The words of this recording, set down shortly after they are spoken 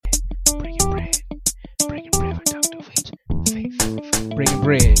Breaking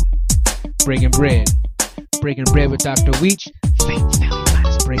bread. Breaking bread. Breaking bread with Dr. Weech. Faith Valley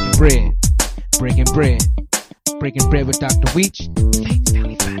Finest. Breaking bread. Breaking bread. Breaking bread with Dr. Weech. Faith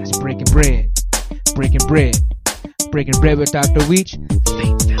Valley Finest. Breaking bread. Breaking bread. Breaking bread with Dr. Weech.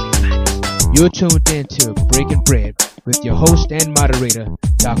 Faith Valley Finest. You're tuned in to Breaking Bread with your host and moderator,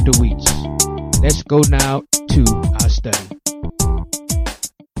 Dr. Weech. Let's go now to our study.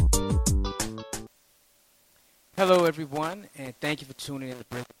 Hello, everyone, and thank you for tuning in to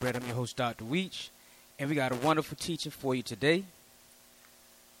Breaking Bread. I'm your host, Dr. Weech, and we got a wonderful teaching for you today.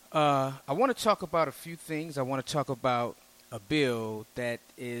 I want to talk about a few things. I want to talk about a bill that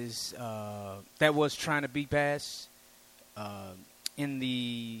was trying to be passed in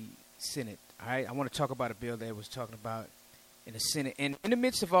the Senate. All right, I want to talk about a bill that was talking about in the Senate. And in the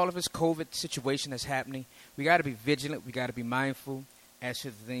midst of all of this COVID situation that's happening, we got to be vigilant. We got to be mindful as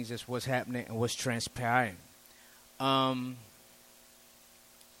to the things that's what's happening and what's transpiring.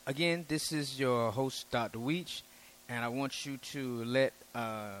 Again, this is your host, Dr. Weech, and I want you to let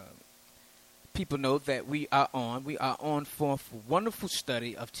people know that we are on for a wonderful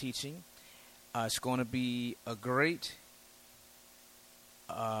study of teaching. It's going to be a great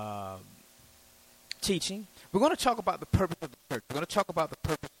teaching. We're going to talk about the purpose of the church. We're going to talk about the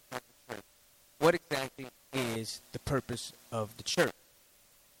purpose of the church. What exactly is the purpose of the church?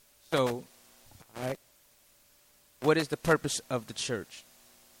 So, all right. What is the purpose of the church?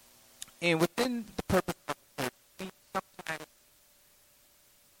 And within the purpose of the church, we sometimes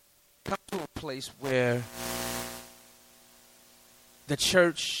come to a place where the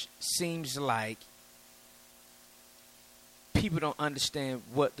church seems like people don't understand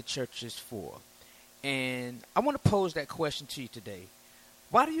what the church is for. And I want to pose that question to you today.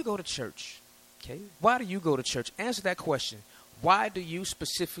 Why do you go to church? Okay? Why do you go to church? Answer that question. Why do you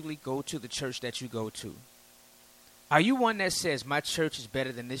specifically go to the church that you go to? Are you one that says, my church is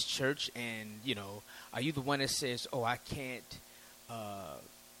better than this church? And, are you the one that says, oh, I can't,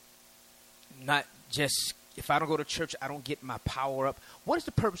 not just, if I don't go to church, I don't get my power up? What is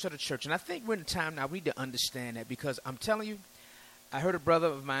the purpose of the church? And I think we're in a time now we need to understand that, because I'm telling you, I heard a brother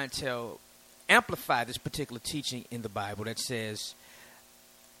of mine amplify this particular teaching in the Bible that says,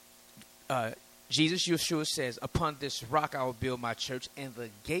 Jesus, Yeshua says, upon this rock I will build my church, and the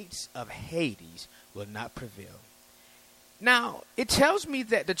gates of Hades will not prevail. Now, it tells me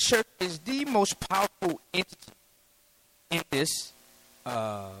that the church is the most powerful entity in this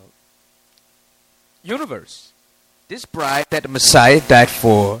universe. This bride that the Messiah died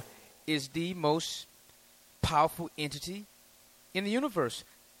for is the most powerful entity in the universe,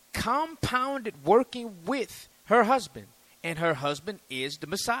 compounded working with her husband, and her husband is the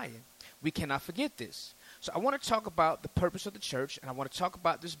Messiah. We cannot forget this. So I want to talk about the purpose of the church, and I want to talk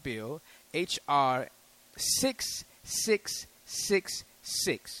about this bill, H.R.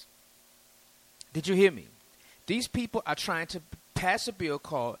 6666. Did you hear me? These people are trying to pass a bill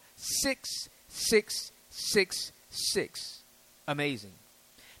called 6666. Amazing.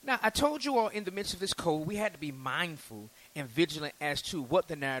 Now, I told you all in the midst of this code, we had to be mindful and vigilant as to what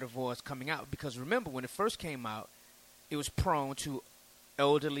the narrative was coming out. Because remember, when it first came out, it was prone to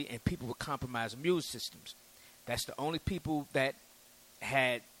elderly and people with compromised immune systems. That's the only people that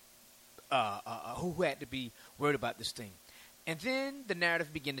had who had to be worried about this thing. And then the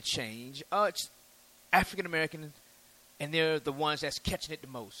narrative began to change. It's African American, and they're the ones that's catching it the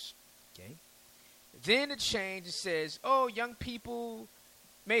most. Okay. Then it changed. It says, oh, young people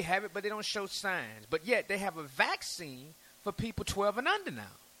may have it, but they don't show signs. But yet they have a vaccine for people 12 and under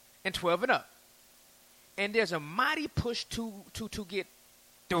now, and 12 and up. And there's a mighty push to get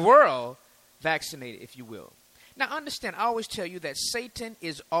the world vaccinated, if you will. Now, understand, I always tell you that Satan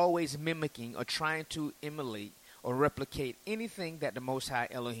is always mimicking or trying to emulate or replicate anything that the Most High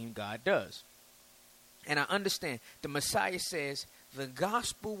Elohim God does. And I understand the Messiah says the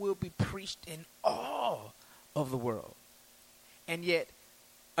gospel will be preached in all of the world. And yet,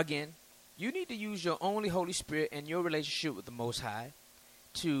 again, you need to use your only Holy Spirit and your relationship with the Most High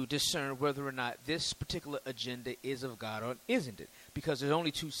to discern whether or not this particular agenda is of God or isn't it. Because there's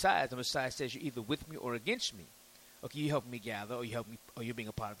only two sides. The Messiah says you're either with me or against me. Okay, you help me gather, or you're being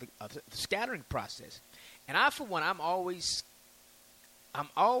a part of the scattering process. And I, for one, I'm always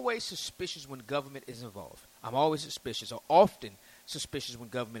suspicious when government is involved. I'm always suspicious, or often suspicious when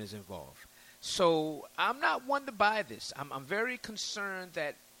government is involved. So I'm not one to buy this. I'm very concerned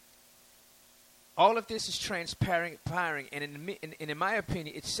that all of this is transpiring, and in my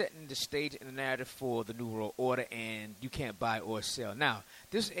opinion, it's setting the stage and the narrative for the New World Order, and you can't buy or sell. Now,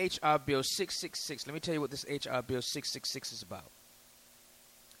 this is H.R. Bill 666. Let me tell you what this H.R. Bill 666 is about.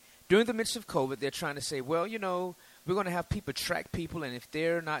 During the midst of COVID, they're trying to say, well, we're we're going to have people track people, and if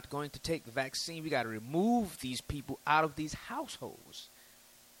they're not going to take the vaccine, we got to remove these people out of these households.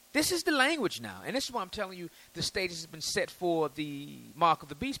 This is the language now, and this is why I'm telling you the stage has been set for the mark of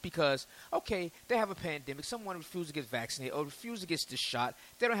the beast because, okay, they have a pandemic. Someone refuses to get vaccinated or refuses to get the shot.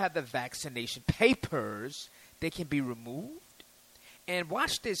 They don't have the vaccination papers. They can be removed. And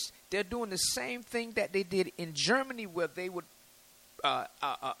watch this. They're doing the same thing that they did in Germany where they would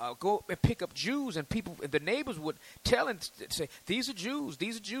go and pick up Jews, and people, the neighbors would tell and say, these are Jews,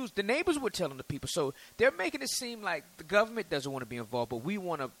 these are Jews. The neighbors would tell them to people. So they're making it seem like the government doesn't want to be involved, but we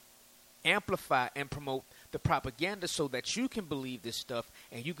want to amplify and promote the propaganda so that you can believe this stuff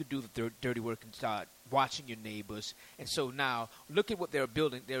and you could do the dirty work and start watching your neighbors. And so now look at what they're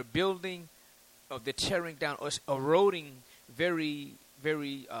building. They're building, they're tearing down, or eroding very,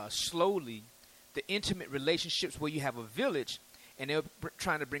 very slowly the intimate relationships where you have a village, and they're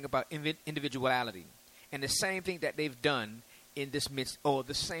trying to bring about individuality. And the same thing that they've done in this midst, or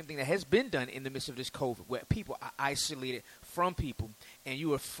the same thing that has been done in the midst of this COVID, where people are isolated from people and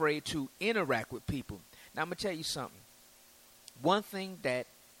you're afraid to interact with people. Now, I'm going to tell you something. One thing that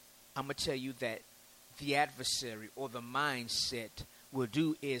I'm going to tell you that the adversary or the mindset will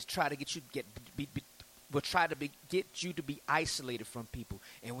do is try to get you to get you to be isolated from people.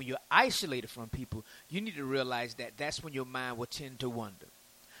 And when you're isolated from people, you need to realize that that's when your mind will tend to wander.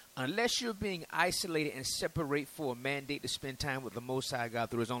 Unless you're being isolated and separate for a mandate to spend time with the Most High God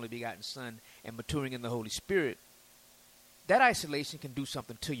through His only begotten Son and maturing in the Holy Spirit, that isolation can do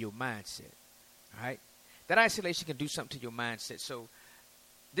something to your mindset. All right? That isolation can do something to your mindset. So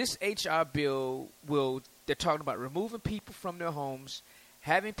this HR bill they're talking about removing people from their homes,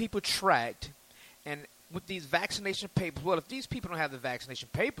 having people tracked, and with these vaccination papers, well, if these people don't have the vaccination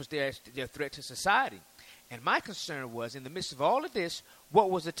papers, they're a threat to society. And my concern was, in the midst of all of this, what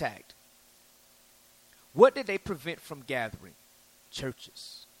was attacked? What did they prevent from gathering?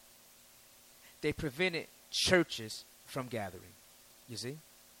 Churches. They prevented churches from gathering. You see?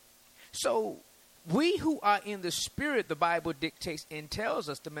 So we who are in the Spirit, the Bible dictates and tells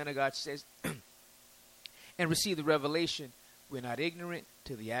us, the man of God says, and receive the revelation, we're not ignorant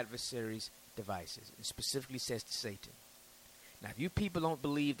to the adversary's devices. It specifically says to Satan. Now, if you people don't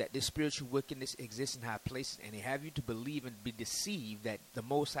believe that this spiritual wickedness exists in high places, and they have you to believe and be deceived that the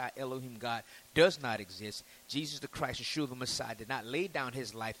Most High Elohim God does not exist, Jesus the Christ, Yeshua the Messiah, did not lay down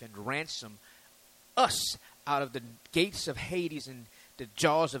his life and ransom us out of the gates of Hades and the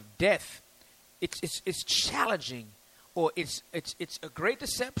jaws of death, it's challenging, or it's a great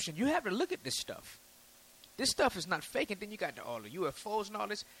deception. You have to look at this stuff. This stuff is not fake, and then you got all the UFOs and all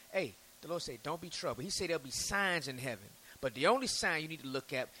this. Hey, the Lord said, don't be troubled. He said there'll be signs in heaven. But the only sign you need to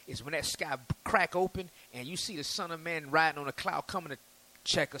look at is when that sky crack open and you see the Son of Man riding on a cloud coming to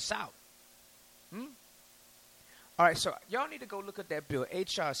check us out. All right, so y'all need to go look at that bill,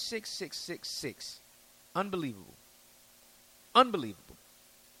 HR 6666. Unbelievable. Unbelievable.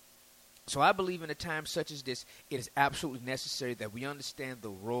 So I believe in a time such as this, it is absolutely necessary that we understand the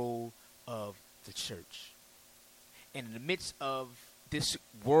role of the church. And in the midst of this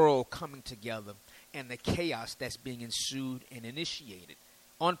world coming together, and the chaos that's being ensued and initiated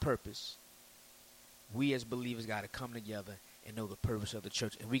on purpose, we as believers got to come together and know the purpose of the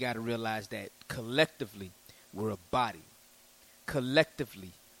church. And we got to realize that collectively we're a body.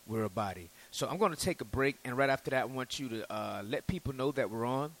 Collectively we're a body. So I'm going to take a break, and right after that I want you to let people know that we're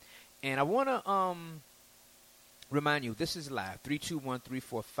on. And I want to remind you, this is live,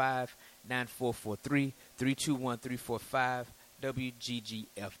 321-345-9443, 321-345,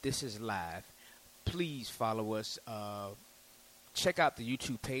 WGGF. This is live. Please follow us. Check out the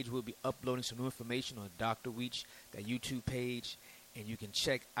YouTube page. We'll be uploading some new information on Dr. Weech, that YouTube page, and you can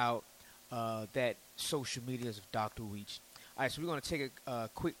check out that social medias of Dr. Weech. All right, so we're going to take a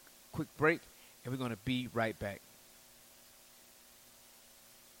quick break, and we're going to be right back.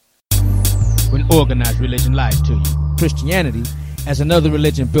 When organized religion lies to you. Christianity as another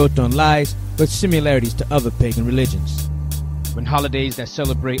religion built on lies with similarities to other pagan religions. When holidays that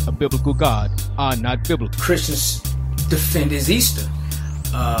celebrate a biblical God are not biblical. Christians defend is Easter.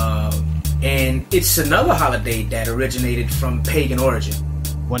 And it's another holiday that originated from pagan origin.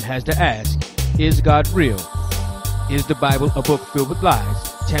 One has to ask, is God real? Is the Bible a book filled with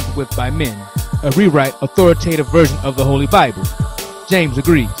lies, tampered with by men, a rewrite, authoritative version of the Holy Bible? James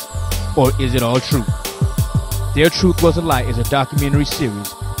agrees. Or is it all true? Their Truth Was a Lie is a documentary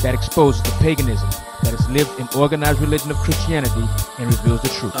series that exposes the paganism that has lived in organized religion of Christianity and reveals the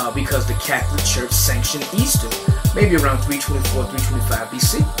truth. Because the Catholic Church sanctioned Easter, maybe around 324, 325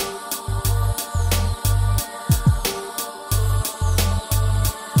 BC.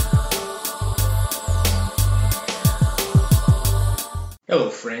 Hello,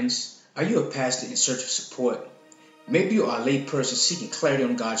 friends. Are you a pastor in search of support? Maybe you are a layperson seeking clarity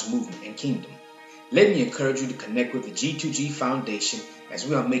on God's movement and kingdom. Let me encourage you to connect with the G2G Foundation as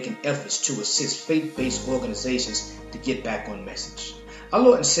we are making efforts to assist faith-based organizations to get back on message. Our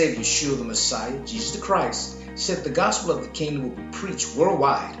Lord and Savior Yeshua the Messiah, Jesus the Christ, said the gospel of the kingdom will be preached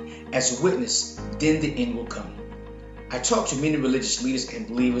worldwide as a witness, then the end will come. I talk to many religious leaders and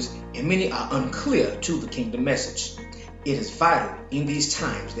believers, and many are unclear to the kingdom message. It is vital in these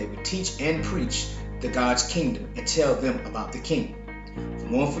times that we teach and preach the God's kingdom and tell them about the King. For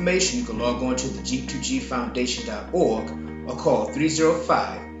more information, you can log on to the G2GFoundation.org or call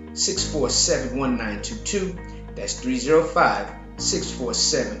 305-647-1922. That's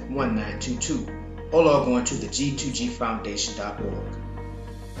 305-647-1922. Or log on to the G2GFoundation.org.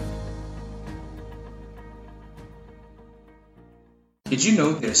 Did you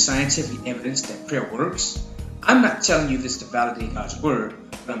know there is scientific evidence that prayer works? I'm not telling you this to validate God's word,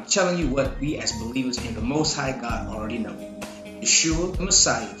 but I'm telling you what we as believers in the Most High God already know. Yeshua, the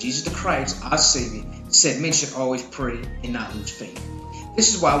Messiah, Jesus the Christ, our Savior, said men should always pray and not lose faith.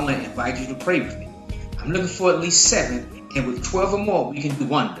 This is why I want to invite you to pray with me. I'm looking for at least 7, and with 12 or more, we can do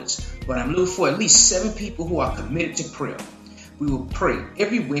wonders. But I'm looking for at least 7 people who are committed to prayer. We will pray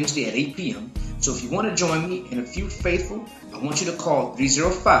every Wednesday at 8 p.m. So if you want to join me and a few faithful, I want you to call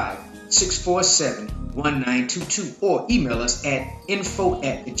 305-647-1922 or email us at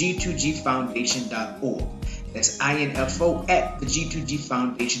info@the G2GFoundation.org. That's info@the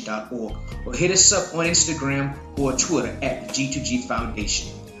G2GFoundation.org, or hit us up on Instagram or Twitter at the G2G Foundation.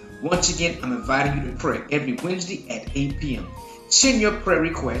 Once again, I'm inviting you to pray every Wednesday at 8 p.m. Send your prayer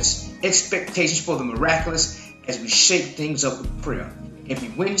requests, expectations for the miraculous as we shake things up with prayer. Every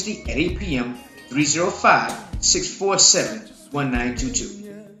Wednesday at 8 p.m., 305-647-1922.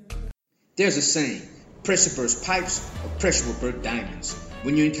 There's a saying, pressure bursts pipes or pressure will burst diamonds.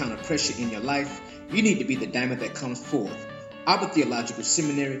 When you encounter pressure in your life, you need to be the diamond that comes forth. Auburn Theological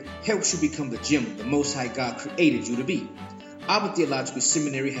Seminary helps you become the gem the Most High God created you to be. Auburn Theological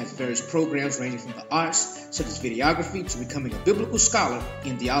Seminary has various programs ranging from the arts, such as videography, to becoming a biblical scholar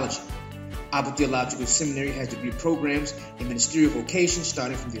in theology. Auburn Theological Seminary has degree programs in ministerial vocation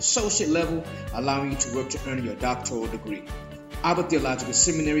starting from the associate level, allowing you to work to earn your doctoral degree. Auburn Theological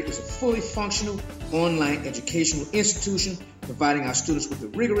Seminary is a fully functional online educational institution providing our students with a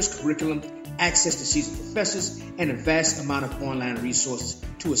rigorous curriculum, access to seasoned professors, and a vast amount of online resources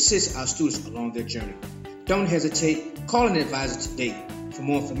to assist our students along their journey. Don't hesitate, call an advisor today. For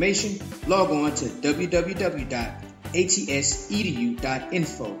more information, log on to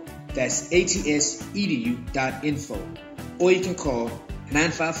www.atsedu.info. That's atsedu.info. Or you can call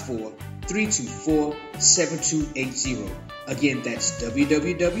 954-324-7280. Again, that's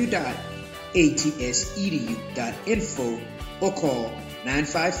www.atsedu.info or call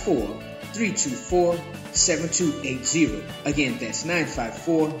 954-324-7280. Again, that's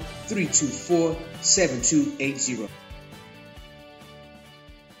 954-324-7280.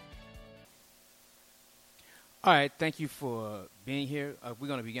 All right, thank you for being here. We're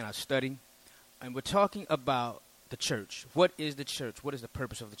going to begin our study, and we're talking about the church. What is the church? What is the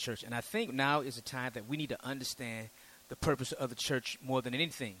purpose of the church? And I think now is the time that we need to understand the purpose of the church more than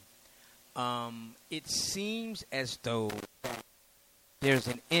anything. It seems as though there's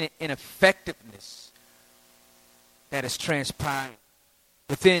an ineffectiveness that is transpiring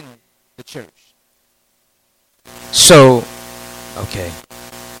within the church. So, okay.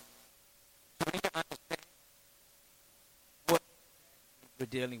 We need to understand what we're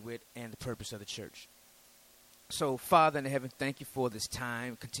dealing with and the purpose of the church. So, Father in heaven, thank you for this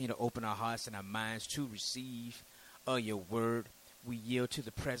time. Continue to open our hearts and our minds to receive your word. We yield to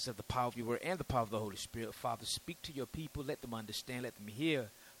the presence of the power of your word and the power of the Holy Spirit. Father, speak to your people. Let them understand. Let them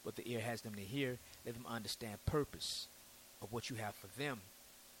hear what the ear has them to hear. Let them understand purpose of what you have for them,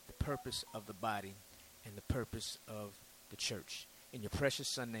 the purpose of the body, and the purpose of the church. In your precious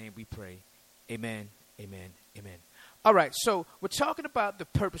Son's name we pray. Amen, amen, amen. All right, so we're talking about the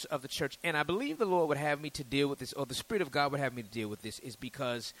purpose of the church, and I believe the Lord would have me to deal with this, or the Spirit of God would have me to deal with this, is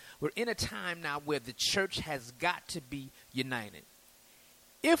because we're in a time now where the church has got to be united.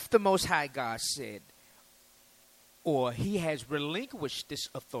 If the Most High God said, or he has relinquished this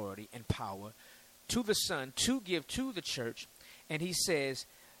authority and power to the Son to give to the church, and he says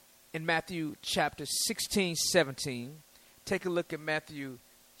in Matthew chapter 16, 17, take a look at Matthew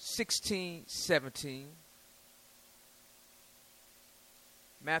 16, 17.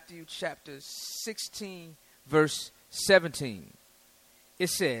 Matthew chapter 16, verse 17. It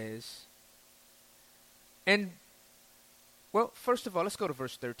says, and, well, first of all, let's go to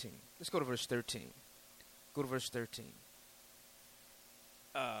verse 13. Let's go to verse 13. Go to verse 13.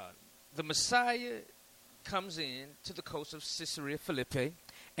 the Messiah comes in to the coast of Caesarea Philippi,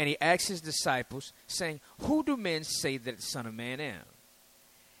 and he asks his disciples, saying, "Who do men say that the Son of Man am?"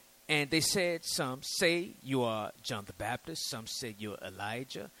 And they said, some say you are John the Baptist, some say you're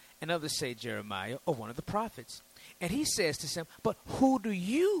Elijah, and others say Jeremiah or one of the prophets. And he says to them, "But who do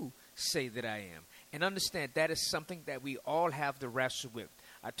you say that I am?" And understand that is something that we all have to wrestle with.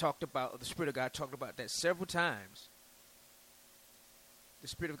 The Spirit of God talked about that several times. The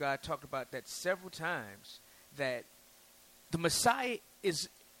Spirit of God talked about that several times, that the Messiah is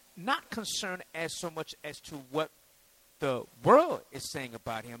not concerned as so much as to what the world is saying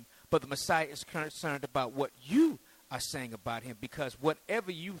about him, but the Messiah is concerned about what you are saying about him, because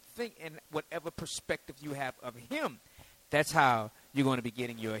whatever you think and whatever perspective you have of him, that's how you're going to be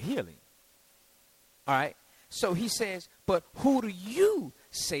getting your healing. All right? So he says, "But who do you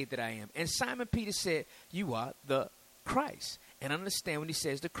say that I am?" And Simon Peter said, "You are the Christ." And understand, when he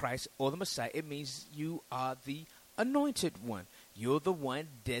says the Christ or the Messiah, it means you are the anointed one. You're the one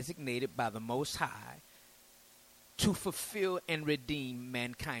designated by the Most High to fulfill and redeem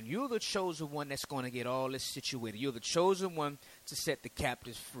mankind. You're the chosen one that's going to get all this situated. You're the chosen one to set the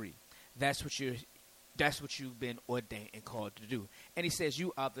captives free. That's what you've been ordained and called to do. And he says,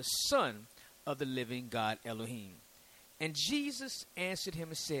 "You are the Son of the living God Elohim." And Jesus answered him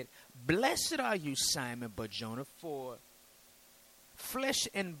and said, "Blessed are you, Simon Bar-Jonah, for flesh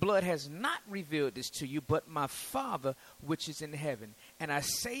and blood has not revealed this to you, but my Father which is in heaven. And I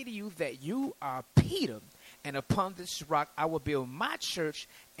say to you that you are Peter, and upon this rock I will build my church,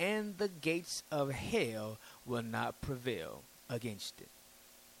 and the gates of hell will not prevail against it."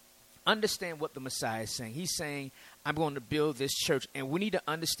 Understand what the Messiah is saying. He's saying, I'm going to build this church, and we need to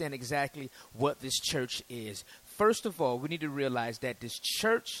understand exactly what this church is. First of all, we need to realize that this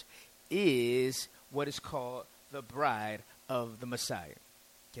church is what is called the bride of the Messiah.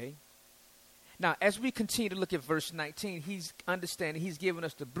 Okay? Now, as we continue to look at verse 19, he's given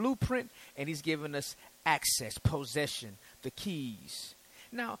us the blueprint, and he's given us access, possession, the keys.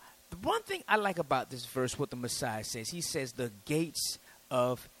 Now, the one thing I like about this verse, what the Messiah says, he says the gates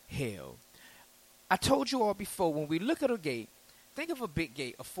of hell. I told you all before, when we look at a gate, think of a big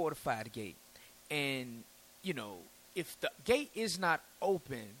gate, a fortified gate. And, if the gate is not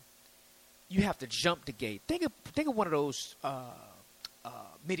open, you have to jump the gate. Think of one of those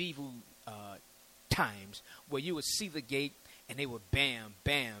medieval times where you would see the gate and they would bam,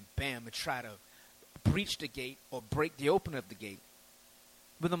 bam, bam, and try to breach the gate or break the opening of the gate.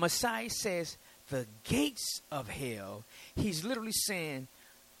 When the Messiah says the gates of hell, he's literally saying,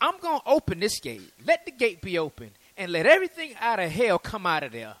 I'm going to open this gate. Let the gate be open and let everything out of hell come out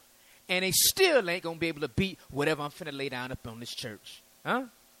of there. And they still ain't going to be able to beat whatever I'm finna lay down up on this church. Huh?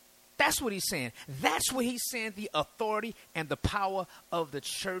 That's what he's saying. That's what he's saying the authority and the power of the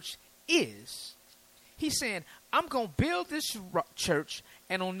church is. He's saying, I'm going to build this church,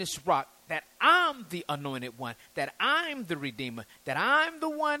 and on this rock, that I'm the anointed one, that I'm the redeemer, that I'm the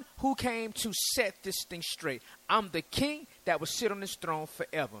one who came to set this thing straight. I'm the king that will sit on this throne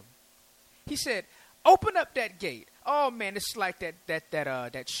forever. He said, open up that gate. Oh, man, it's like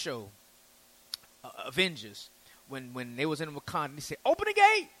that show, Avengers, when they was in Wakanda. He said, open the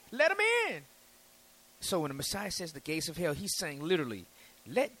gate. Let them in. So when the Messiah says the gates of hell, he's saying literally,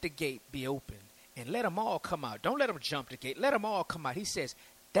 let the gate be open and let them all come out. Don't let them jump the gate. Let them all come out. He says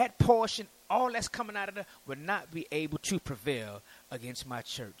that portion, all that's coming out of there, will not be able to prevail against my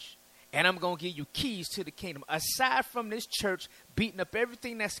church. And I'm going to give you keys to the kingdom. Aside from this church beating up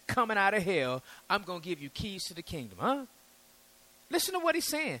everything that's coming out of hell, I'm going to give you keys to the kingdom. Huh? Listen to what he's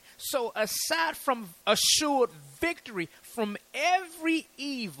saying. So aside from assured victory from every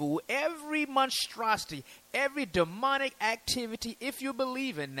evil, every monstrosity, every demonic activity, if you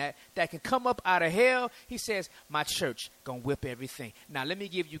believe in that can come up out of hell, he says, my church going to whip everything. Now let me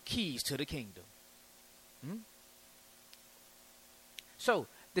give you keys to the kingdom. So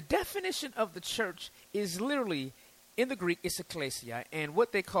the definition of the church is literally, in the Greek, it's ecclesia. And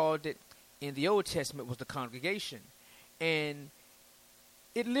what they called it in the Old Testament was the congregation. And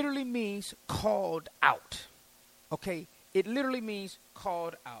it literally means called out. Okay? It literally means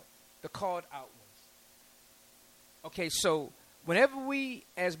called out. The called out ones. Okay, so whenever we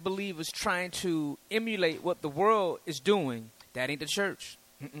as believers trying to emulate what the world is doing, that ain't the church.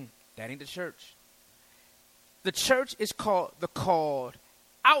 That ain't the church. The church is called the called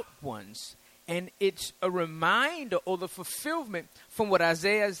out ones. And it's a reminder or the fulfillment from what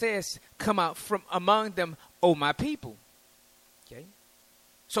Isaiah says, come out from among them, O my people. Okay?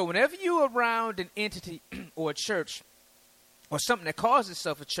 So whenever you're around an entity or a church or something that calls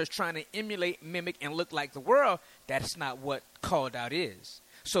itself a church trying to emulate, mimic, and look like the world, that's not what called out is.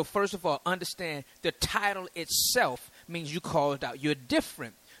 So first of all, understand the title itself means you called out. You're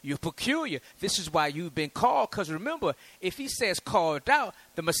different. You're peculiar. This is why you've been called. Because remember, if he says called out,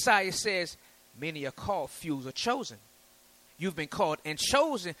 the Messiah says, many are called, few are chosen. You've been called and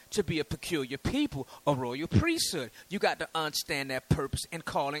chosen to be a peculiar people, a royal priesthood. You got to understand that purpose and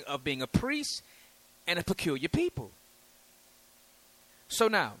calling of being a priest and a peculiar people. So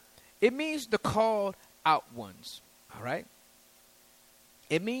now, it means the called out ones, all right?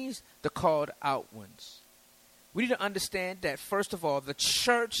 It means the called out ones. We need to understand that, first of all, the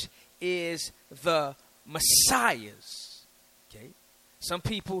church is the Messiah's, okay? Some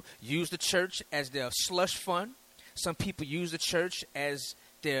people use the church as their slush fund. Some people use the church as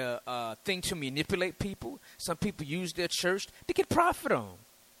their thing to manipulate people. Some people use their church to get profit on,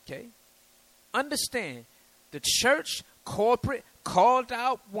 okay? Understand, the church, corporate, called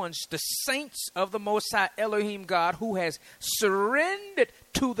out ones, the saints of the Most High Elohim God, who has surrendered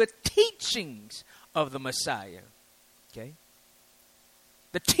to the teachings of the Messiah. Okay?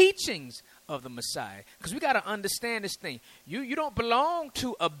 The teachings of the Messiah. Because we got to understand this thing. You don't belong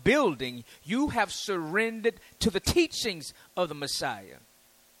to a building. You have surrendered to the teachings of the Messiah.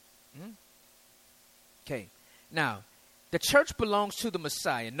 Okay. Now, the church belongs to the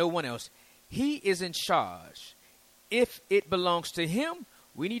Messiah, no one else. He is in charge. If it belongs to him,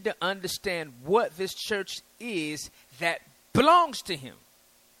 we need to understand what this church is that belongs to him.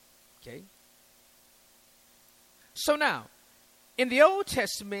 Okay? So now, in the Old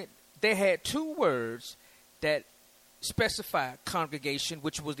Testament, they had two words that specify congregation,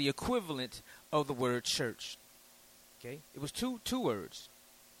 which was the equivalent of the word church. Okay? It was two words.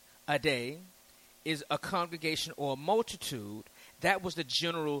 A day is a congregation or a multitude. That was the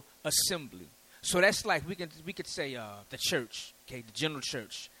general assembly. So that's like we could say the church, okay, the general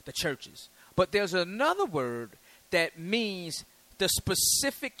church, the churches. But there's another word that means the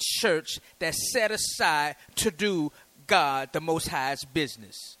specific church that's set aside to do God, the Most High's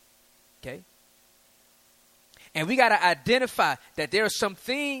business, okay? And we got to identify that there are some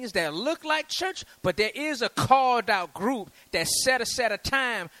things that look like church, but there is a called out group that set a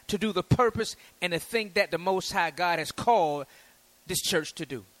time to do the purpose and the thing that the Most High God has called this church to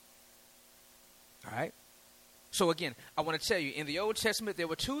do. All right. So again, I want to tell you, in the Old Testament, there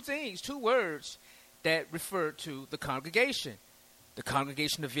were two words that referred to the congregation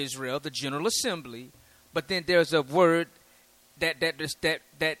of Israel, the General Assembly. But then there's a word that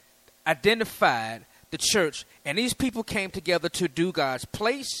identified the church, and these people came together to do God's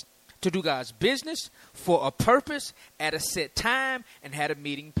place, to do God's business for a purpose at a set time, and had a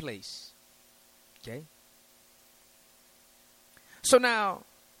meeting place. Okay. So now,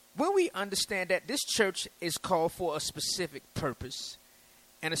 when we understand that this church is called for a specific purpose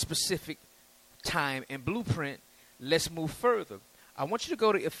and a specific time and blueprint, let's move further. I want you to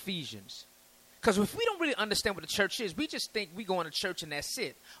go to Ephesians. Because if we don't really understand what the church is, we just think we go to church and that's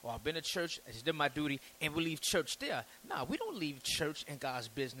it. Oh, I've been to church, I just did my duty, and we leave church there. No, we don't leave church and God's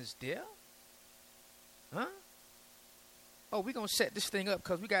business there. Huh? Oh, we're going to set this thing up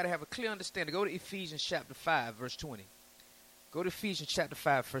because we got to have a clear understanding. Go to Ephesians chapter 5, verse 20. Go to Ephesians chapter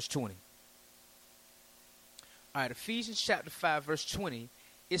 5, verse 20. All right, Ephesians chapter 5, verse 20.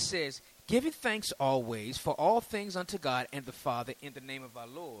 It says, giving thanks always for all things unto God and the Father in the name of our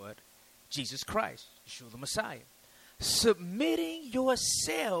Lord, Jesus Christ, Yeshua the Messiah. Submitting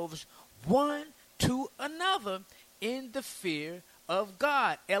yourselves one to another in the fear of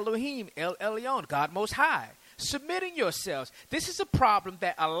God. Elohim, El Elyon, God Most High. Submitting yourselves. This is a problem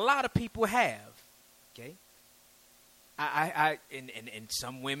that a lot of people have. Okay? And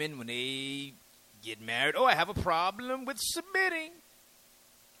some women, when they get married, I have a problem with submitting.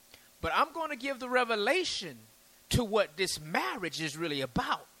 But I'm going to give the revelation to what this marriage is really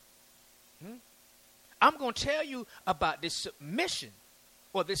about. I'm going to tell you about this submission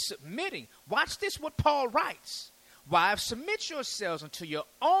or this submitting. Watch this, what Paul writes. Wives, submit yourselves unto your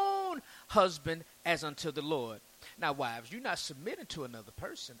own husband as unto the Lord. Now, wives, you're not submitting to another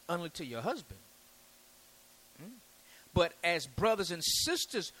person, only to your husband. But as brothers and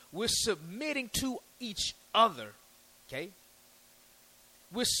sisters, we're submitting to each other, okay?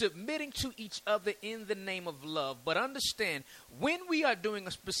 We're submitting to each other in the name of love. But understand, when we are doing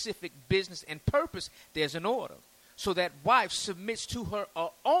a specific business and purpose, there's an order. So that wife submits to her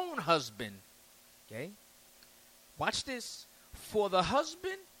own husband, okay? Watch this. For the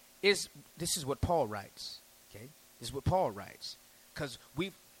husband this is what Paul writes, okay? This is what Paul writes. Because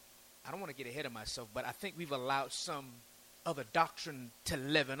I don't want to get ahead of myself, but I think we've allowed some other doctrine to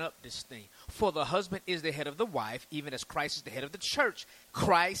leaven up this thing. For the husband is the head of the wife, even as Christ is the head of the church.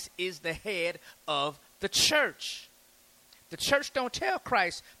 Christ is the head of the church. The church don't tell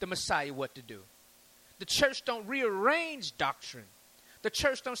Christ, the Messiah, what to do. The church don't rearrange doctrine. The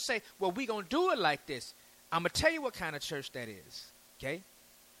church don't say, well, we're going to do it like this. I'm going to tell you what kind of church that is. Okay?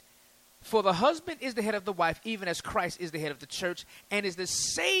 For the husband is the head of the wife, even as Christ is the head of the church and is the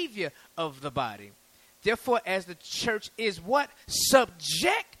Savior of the body. Therefore, as the church is what?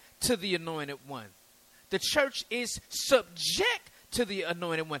 Subject to the anointed one. The church is subject to the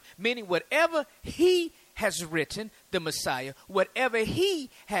anointed one, meaning whatever he has written, the Messiah, whatever he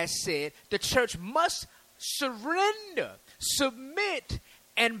has said, the church must surrender, submit,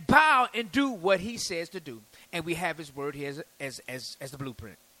 and bow and do what he says to do. And we have his word here as the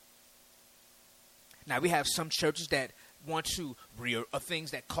blueprint. Now, we have some churches that want to rear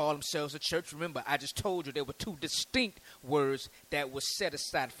things that call themselves a church. Remember, I just told you there were two distinct words that were set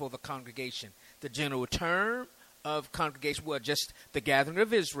aside for the congregation. The general term of congregation, well, just the gathering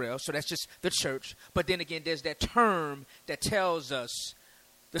of Israel, so that's just the church. But then again, there's that term that tells us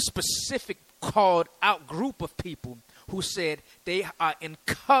the specific called out group of people who said they are in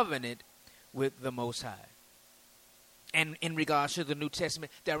covenant with the Most High. And in regards to the New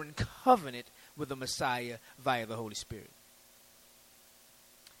Testament, they're in covenant with the Messiah via the Holy Spirit.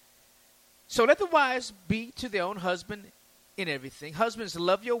 So let the wives be to their own husband in everything. Husbands,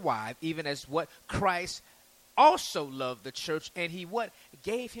 love your wife, even as what Christ also loved the church, and he what?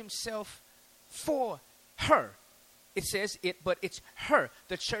 Gave himself for her. It says it, but it's her.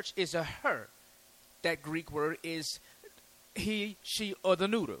 The church is a her. That Greek word is he, she, or the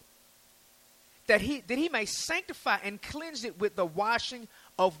neuter. That he may sanctify and cleanse it with the washing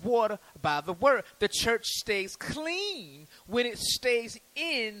of water by the word. The church stays clean when it stays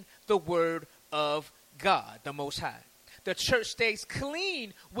in the word of God, the Most High. The church stays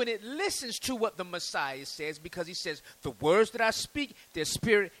clean when it listens to what the Messiah says, because he says, the words that I speak, their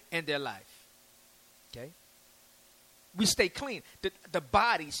spirit and their life. Okay? We stay clean. The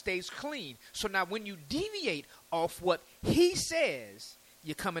body stays clean. So now when you deviate off what he says,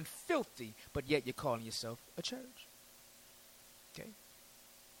 you're coming filthy, but yet you're calling yourself a church. Okay?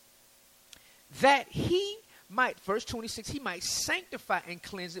 That he might, verse 26, he might sanctify and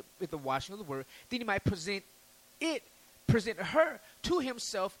cleanse it with the washing of the word. Then he might present her to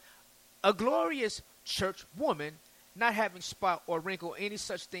himself, a glorious church woman, not having spot or wrinkle or any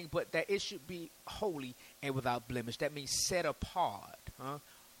such thing, but that it should be holy and without blemish. That means set apart.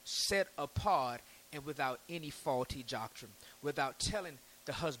 Set apart and without any faulty doctrine, without telling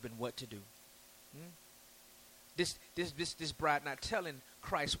the husband what to do. This bride not telling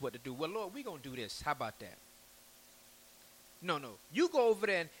Christ what to do. Well, Lord, we're going to do this. How about that? No. You go over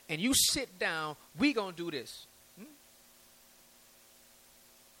there and you sit down. We're going to do this.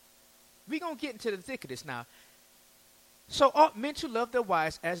 We're going to get into the thick of this now. So ought men to love their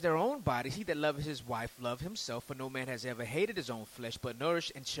wives as their own bodies. He that loveth his wife love himself. For no man has ever hated his own flesh, but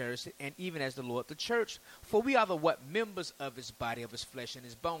nourished and cherished it, and even as the Lord the church. For we are the what? Members of his body, of his flesh and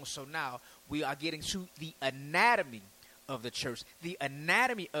his bones. So now we are getting to the anatomy of the church. The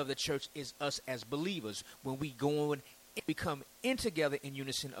anatomy of the church is us as believers. When we go and become in together in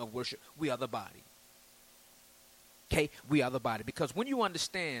unison of worship, we are the body. Okay, we are the body. Because when you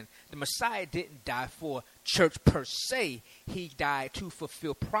understand the Messiah didn't die for church per se, he died to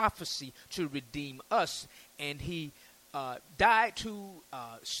fulfill prophecy, to redeem us. And he died to,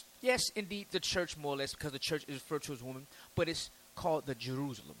 yes, indeed, the church more or less, because the church is referred to as woman, but it's called the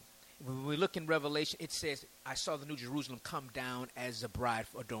Jerusalem. When we look in Revelation, it says, I saw the new Jerusalem come down as a bride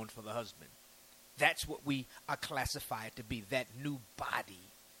adorned for the husband. That's what we are classified to be, that new body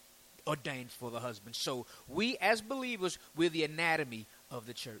ordained for the husband. So we as believers, we're the anatomy of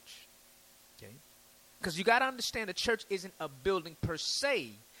the church. Okay? Because you got to understand the church isn't a building per se,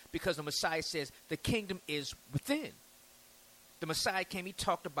 because the Messiah says the kingdom is within. The Messiah came, he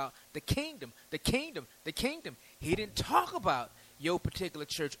talked about the kingdom, the kingdom, the kingdom. He didn't talk about your particular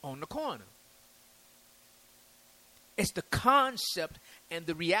church on the corner. It's the concept and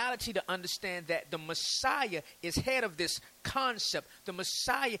the reality to understand that the Messiah is head of this concept. The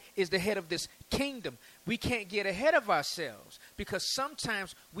Messiah is the head of this kingdom. We can't get ahead of ourselves, because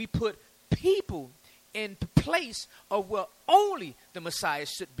sometimes we put people in place of where only the Messiah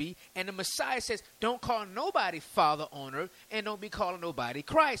should be. And the Messiah says, don't call nobody Father on earth, and don't be calling nobody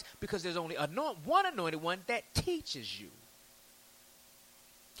Christ, because there's only one anointed one that teaches you.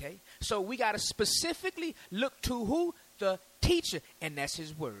 Okay, so we got to specifically look to who? The teacher, and that's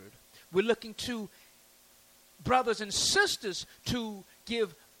his word. We're looking to brothers and sisters to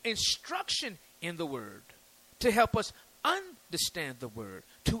give instruction in the word, to help us understand the word,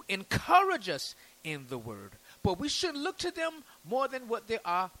 to encourage us in the word. But we shouldn't look to them more than what they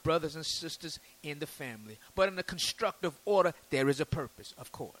are, brothers and sisters in the family. But in a constructive order, there is a purpose,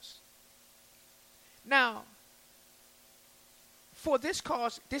 of course. Now, for this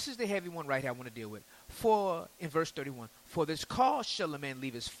cause, this is the heavy one right here I want to deal with. In verse 31, for this cause shall a man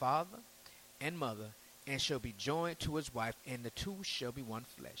leave his father and mother, and shall be joined to his wife, and the two shall be one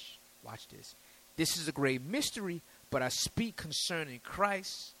flesh. Watch this. This is a great mystery, but I speak concerning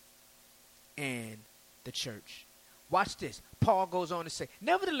Christ and the church. Watch this. Paul goes on to say,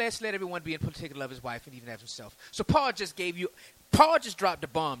 nevertheless, let everyone be in particular of his wife and even as himself. So Paul just dropped the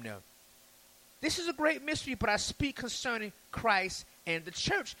bomb now. This is a great mystery, but I speak concerning Christ and the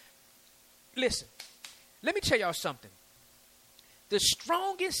church. Listen, let me tell y'all something.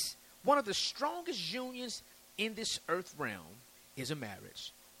 One of the strongest unions in this earth realm is a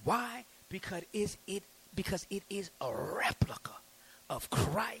marriage. Why? Because it is a replica of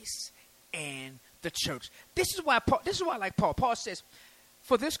Christ and the church. This is why I like Paul. Paul says,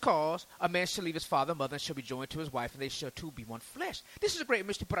 for this cause, a man shall leave his father and mother and shall be joined to his wife, and they shall two be one flesh. This is a great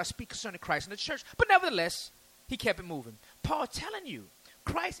mystery, but I speak concerning Christ and the church. But nevertheless, he kept it moving. Paul telling you,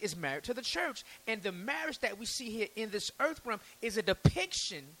 Christ is married to the church, and the marriage that we see here in this earth realm is a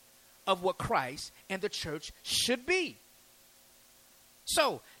depiction of what Christ and the church should be.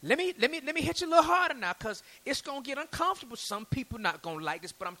 So let me hit you a little harder now, because it's going to get uncomfortable. Some people not going to like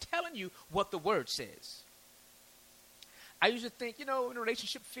this, but I'm telling you what the word says. I usually think, in a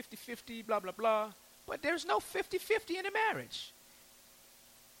relationship, 50-50, blah, blah, blah. But there's no 50-50 in a marriage.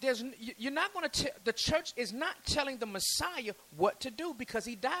 You're not going to the church is not telling the Messiah what to do because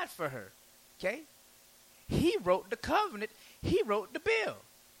he died for her. Okay? He wrote the covenant. He wrote the bill.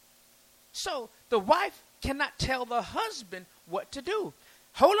 So the wife cannot tell the husband what to do.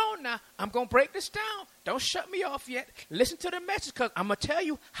 Hold on now. I'm going to break this down. Don't shut me off yet. Listen to the message, because I'm going to tell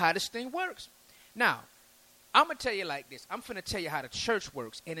you how this thing works. Now, I'm going to tell you like this. I'm going to tell you how the church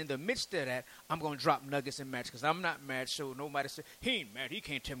works. And in the midst of that, I'm going to drop nuggets and marriage, because I'm not married, so nobody says, he ain't married, he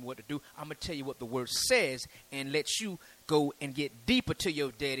can't tell me what to do. I'm going to tell you what the word says and let you go and get deeper to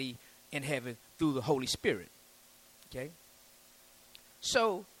your daddy in heaven through the Holy Spirit. Okay?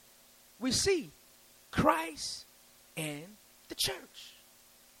 So, we see Christ and the church.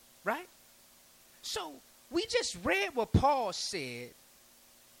 Right? So, we just read what Paul said.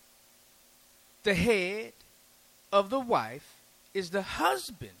 The head of the wife is the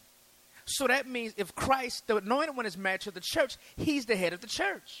husband. So that means if Christ, the anointed one, is married to the church, he's the head of the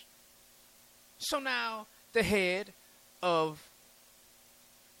church. So now the head of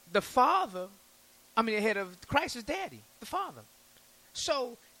the head of Christ is daddy, the father.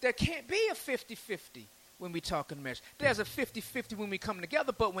 So there can't be a 50-50 when we talk in marriage. There's a 50-50 when we come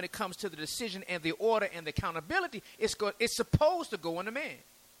together, but when it comes to the decision and the order and the accountability, it's supposed to go on the man.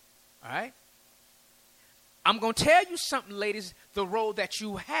 All right? I'm going to tell you something, ladies. The role that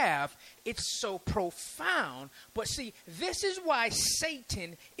you have, it's so profound. But see, this is why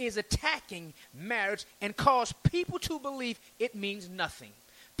Satan is attacking marriage and cause people to believe it means nothing.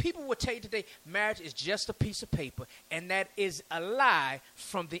 People will tell you today, marriage is just a piece of paper. And that is a lie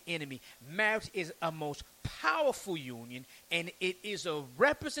from the enemy. Marriage is a most powerful union, and it is a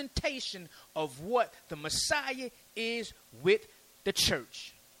representation of what the Messiah is with the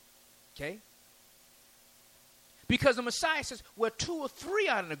church. Okay? Because the Messiah says, where two or three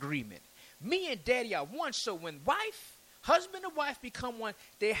are in agreement, me and daddy are one. So when husband and wife become one,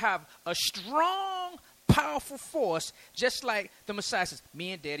 they have a strong, powerful force, just like the Messiah says,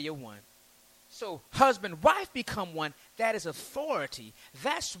 me and daddy are one. So husband, wife become one. That is authority.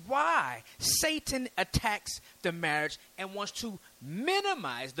 That's why Satan attacks the marriage and wants to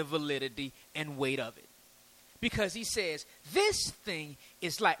minimize the validity and weight of it. Because he says, this thing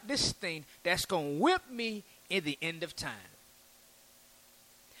is like this thing that's going to whip me in the end of time.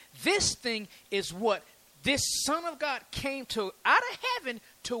 This thing is what this Son of God came out of heaven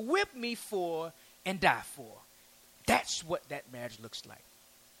to whip me for and die for. That's what that marriage looks like.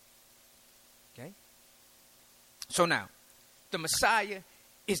 Okay? So now, the Messiah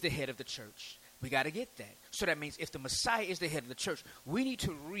is the head of the church. We got to get that. So that means if the Messiah is the head of the church, we need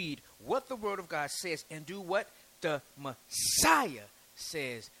to read what the Word of God says and do what the Messiah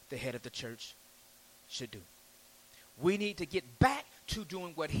says the head of the church should do. We need to get back to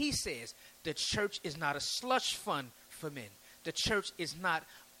doing what he says. The church is not a slush fund for men. The church is not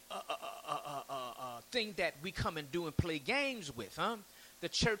a thing that we come and do and play games with. The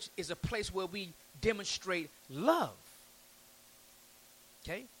church is a place where we demonstrate love.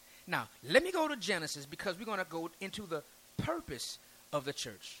 Okay? Now, let me go to Genesis, because we're going to go into the purpose of the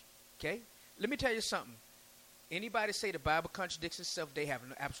church. Okay? Let me tell you something. Anybody say the Bible contradicts itself, they have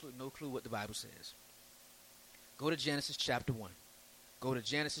absolutely no clue what the Bible says. Go to Genesis chapter 1. Go to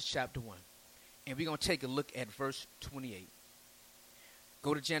Genesis chapter 1. And we're going to take a look at verse 28.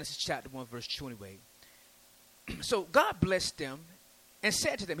 Go to Genesis chapter 1, verse 28. So God blessed them and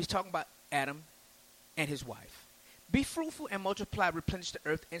said to them, he's talking about Adam and his wife, be fruitful and multiply, replenish the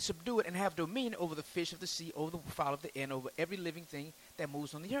earth and subdue it and have dominion over the fish of the sea, over the fowl of the air, and over every living thing that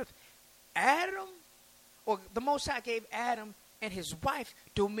moves on the earth. Adam, or the Most High gave Adam and his wife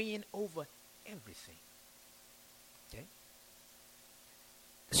dominion over everything. Okay?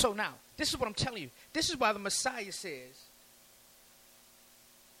 So now, this is what I'm telling you. This is why the Messiah says,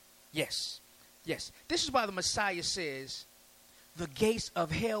 yes, this is why the Messiah says, the gates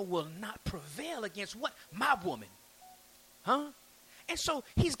of hell will not prevail against what? My woman. Huh? And so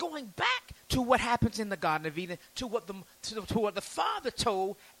he's going back to what happens in the Garden of Eden, to what the Father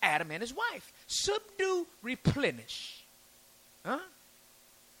told Adam and his wife. Subdue, replenish. Huh?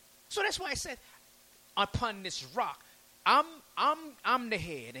 So that's why I said, upon this rock, I'm the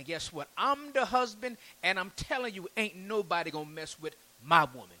head, and guess what? I'm the husband, and I'm telling you, ain't nobody gonna mess with my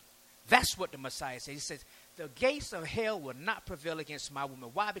woman. That's what the Messiah says. He says, the gates of hell will not prevail against my woman.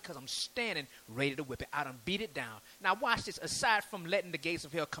 Why? Because I'm standing ready to whip it. I done beat it down. Now watch this. Aside from letting the gates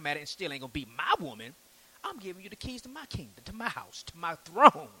of hell come at it and still ain't going to beat my woman, I'm giving you the keys to my kingdom, to my house, to my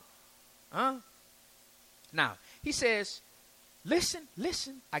throne. Huh? Now, he says, listen.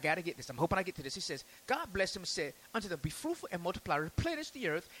 I got to get this. I'm hoping I get to this. He says, God blessed him and said, unto them, be fruitful and multiply, replenish the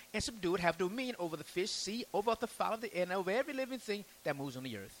earth and subdue it, have dominion over the fish, sea, over the fowl of the air, and over every living thing that moves on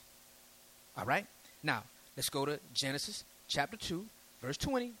the earth. All right? Now, let's go to Genesis chapter 2, verse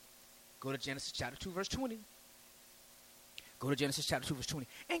 20. Go to Genesis chapter 2, verse 20. Go to Genesis chapter 2, verse 20.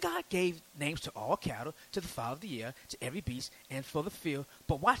 And God gave names to all cattle, to the fowl of the air, to every beast, and for the field.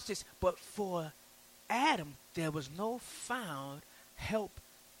 But watch this. But for Adam, there was no found help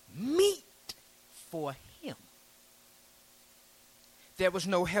meet for him. There was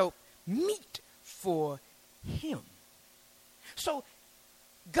no help meet for him. So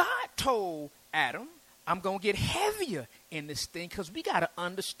God told Adam, I'm going to get heavier in this thing because we got to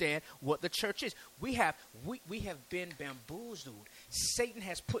understand what the church is. We have been bamboozled. Satan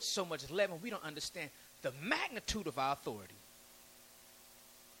has put so much leaven, we don't understand the magnitude of our authority.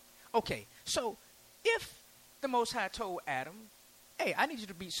 Okay, so if the Most High told Adam, hey, I need you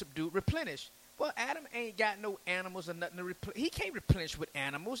to be subdued, replenish. Well, Adam ain't got no animals or nothing to replenish. He can't replenish with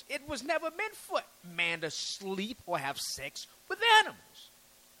animals. It was never meant for man to sleep or have sex with animals.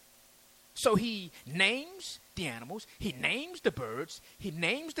 So he names the animals, he names the birds, he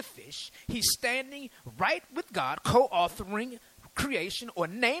names the fish. He's standing right with God, co-authoring creation or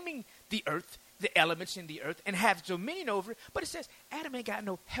naming the earth, the elements in the earth, and have dominion over it. But it says Adam ain't got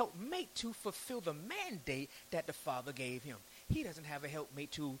no helpmate to fulfill the mandate that the Father gave him. He doesn't have a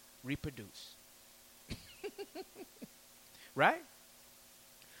helpmate to reproduce. Right?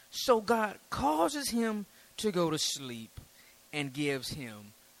 So God causes him to go to sleep and gives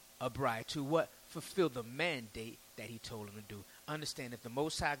him a bride to what? Fulfill the mandate that he told him to do. Understand, if the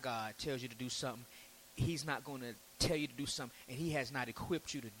Most High God tells you to do something, he's not going to tell you to do something, and he has not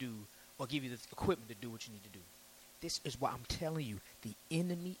equipped you to do or give you the equipment to do what you need to do. This is why I'm telling you, the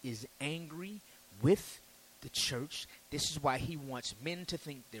enemy is angry with the church. This is why he wants men to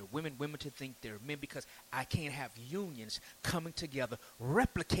think they're women, women to think they're men, because I can't have unions coming together,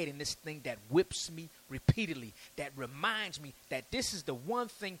 replicating this thing that whips me repeatedly, that reminds me that this is the one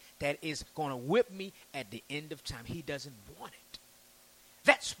thing that is going to whip me at the end of time. He doesn't want it.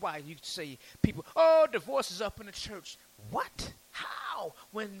 That's why you say, people, oh, divorce is up in the church. What? How?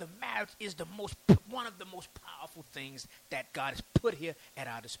 When the marriage is one of the most powerful things that God has put here at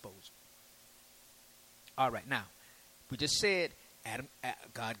our disposal. All right, now, we just said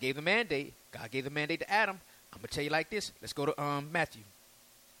God gave the mandate. God gave the mandate to Adam. I'm going to tell you like this. Let's go to Matthew.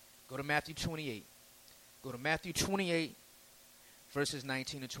 Go to Matthew 28. Go to Matthew 28, verses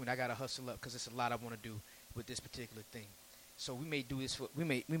 19 and 20. I got to hustle up because there's a lot I want to do with this particular thing. So we may do this we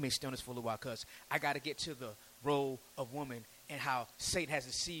may stay on this for a little while because I got to get to the role of woman and how Satan has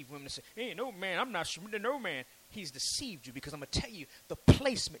deceived women to say, hey, no man, I'm not submitting to no man. He's deceived you because I'm going to tell you the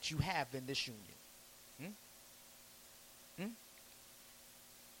placement you have in this union.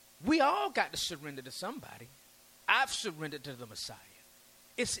 We all got to surrender to somebody. I've surrendered to the Messiah.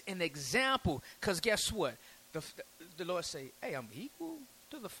 It's an example because guess what? The Lord say, hey, I'm equal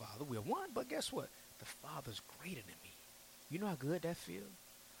to the Father. We're one, but guess what? The Father's greater than me. You know how good that feels?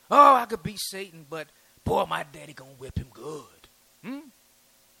 Oh, I could beat Satan, but boy, my daddy gonna whip him good. You know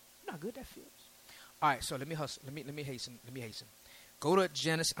how good that feels? All right, so let me hustle. Let me hasten. Go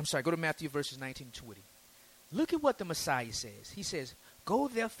to Matthew verses 19 and 20. Look at what the Messiah says. He says, go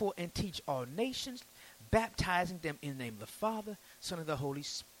therefore and teach all nations, baptizing them in the name of the Father, Son, and the Holy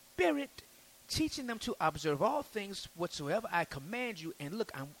Spirit, teaching them to observe all things whatsoever I command you. And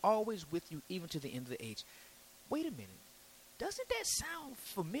look, I'm always with you even to the end of the age. Wait a minute. Doesn't that sound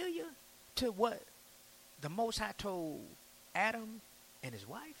familiar to what the Most High told Adam and his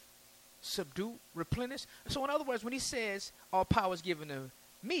wife? Subdue, replenish. So in other words, when he says all power is given to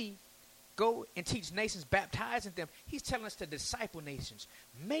me, go and teach nations, baptizing them, he's telling us to disciple nations.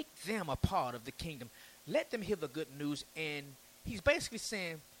 Make them a part of the kingdom. Let them hear the good news. And he's basically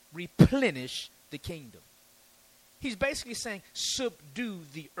saying replenish the kingdom. He's basically saying subdue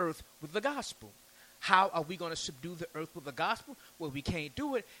the earth with the gospel. How are we going to subdue the earth with the gospel? Well, we can't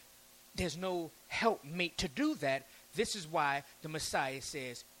do it. There's no helpmate to do that. This is why the Messiah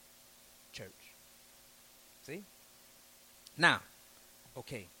says, church. See? Now,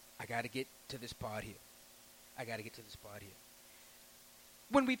 okay, I got to get to this part here.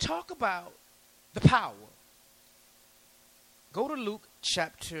 When we talk about the power, go to Luke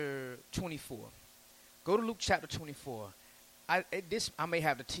chapter 24. Go to Luke chapter 24. I may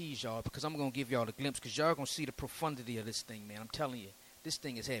have to tease y'all because I'm going to give y'all a glimpse because y'all going to see the profundity of this thing, man. I'm telling you, this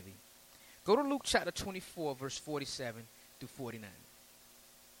thing is heavy. Go to Luke chapter 24, verse 47 through 49.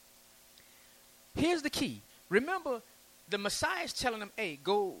 Here's the key. Remember, the Messiah is telling them, hey,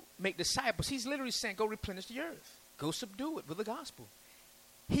 go make disciples. He's literally saying, go replenish the earth. Go subdue it with the gospel.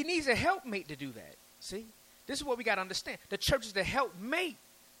 He needs a helpmate to do that. See? This is what we got to understand. The church is the helpmate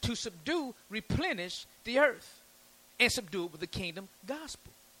to subdue, replenish the earth. And subdue it with the kingdom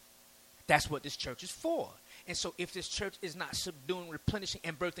gospel. That's what this church is for. And so if this church is not subduing, replenishing,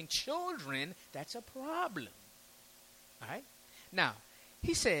 and birthing children, that's a problem. All right? Now,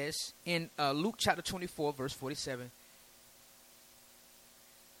 he says in Luke chapter 24, verse 47,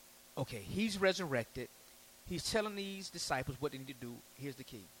 okay, he's resurrected. He's telling these disciples what they need to do. Here's the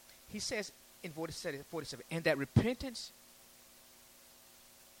key. He says in 47, and that repentance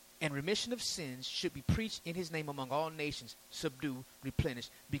and remission of sins should be preached in his name among all nations, subdue, replenish,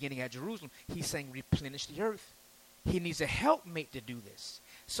 beginning at Jerusalem. He's saying replenish the earth. He needs a helpmate to do this.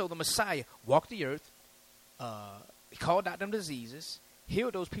 So the Messiah walked the earth, he called out them diseases,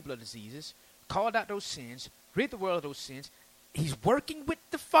 healed those people of diseases, called out those sins, rid the world of those sins. He's working with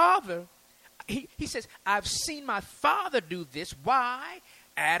the Father. He says, I've seen my Father do this. Why?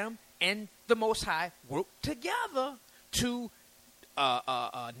 Adam and the Most High worked together to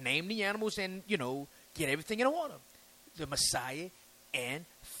name the animals and, get everything in order. The Messiah and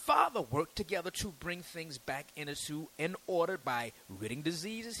Father work together to bring things back in order by ridding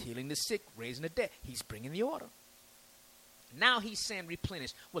diseases, healing the sick, raising the dead. He's bringing the order. Now he's saying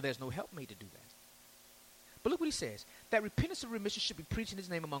replenish. Well, there's no helpmate to do that. But look what he says. That repentance and remission should be preached in his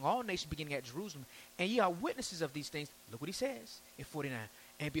name among all nations, beginning at Jerusalem. And ye are witnesses of these things. Look what he says in 49.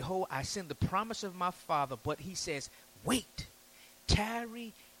 And behold, I send the promise of my Father. But he says, wait.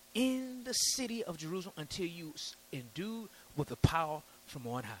 Tarry in the city of Jerusalem until you endued with the power from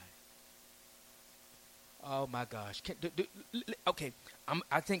on high. Oh my gosh. Okay,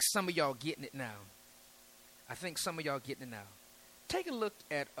 I think some of y'all getting it now. Take a look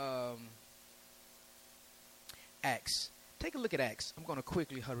at Acts. Take a look at Acts. I'm going to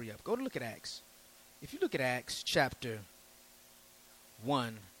quickly hurry up. Go to look at Acts. If you look at Acts chapter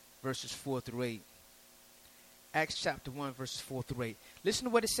 1, verses 4 through 8. Acts chapter 1, verses 4 through 8. Listen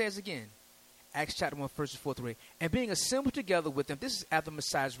to what it says again. Acts chapter 1, verses 4 through 8. And being assembled together with them, this is after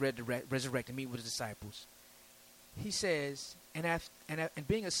Messiah's resurrected, meeting with his disciples. He says, and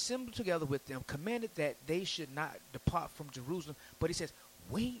being assembled together with them, commanded that they should not depart from Jerusalem. But he says,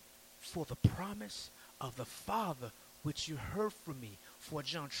 wait for the promise of the Father, which you heard from me. For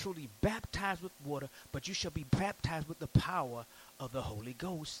John truly baptized with water, but you shall be baptized with the power of the Holy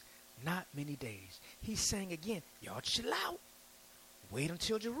Ghost. Not many days. He's saying again, y'all chill out. Wait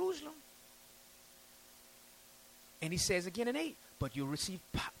until Jerusalem. And he says again in 8, but you'll receive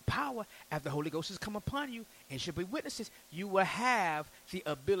power after the Holy Ghost has come upon you and shall be witnesses. You will have the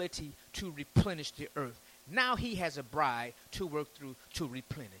ability to replenish the earth. Now he has a bride to work through to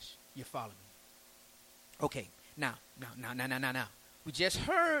replenish. You follow me? Okay, now. We just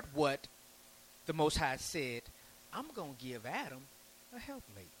heard what the Most High said. I'm going to give Adam a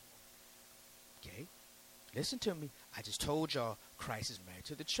helpmate. Okay, listen to me. I just told y'all Christ is married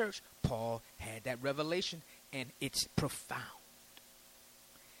to the church. Paul had that revelation, and it's profound.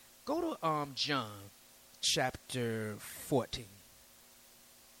 Go to John chapter 14.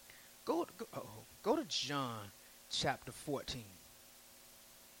 Go to John chapter 14.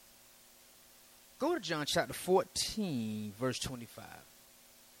 Go to John chapter 14, verse 25.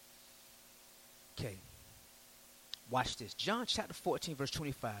 Okay. Watch this. John chapter 14, verse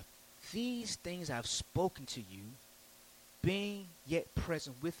 25. These things I've spoken to you, being yet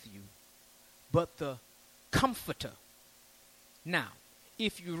present with you, but the Comforter. Now,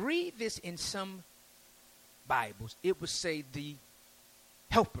 if you read this in some Bibles, it would say the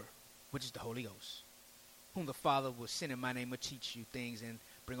Helper, which is the Holy Ghost, whom the Father will send in my name will teach you things and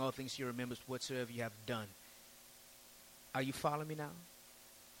bring all things to your remembrance whatsoever you have done. Are you following me now?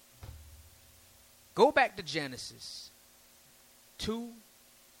 Go back to Genesis 2,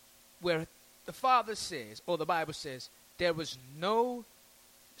 where the Father says, or the Bible says, there was no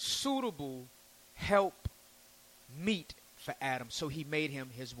suitable help meet for Adam, so he made him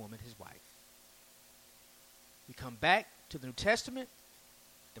his woman, his wife. We come back to the New Testament.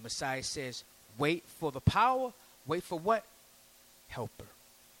 The Messiah says, wait for the power. Wait for what? Helper.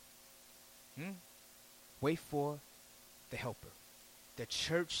 Wait for the helper. The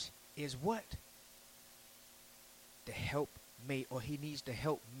church is what? The helpmate, or he needs the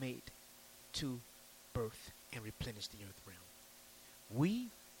helpmate to birth and replenish the earth realm. We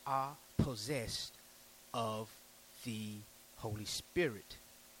are possessed of the Holy Spirit.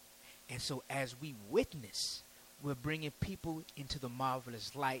 And so as we witness, we're bringing people into the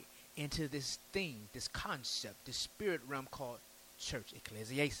marvelous light, into this thing, this concept, this spirit realm called church,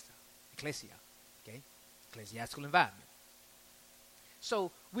 ecclesia, okay? Ecclesiastical environment. So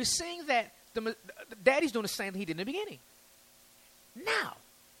we're seeing that the Daddy's doing the same thing he did in the beginning. Now,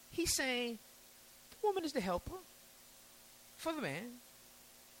 he's saying the woman is the helper for the man.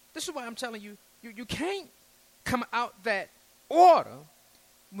 This is why I'm telling you, you can't come out that order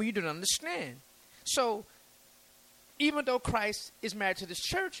when you don't understand. So, even though Christ is married to this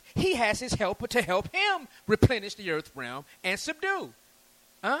church, he has his helper to help him replenish the earth realm and subdue.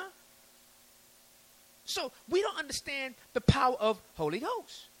 So, we don't understand the power of Holy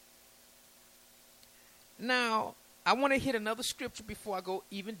Ghost. Now, I want to hit another scripture before I go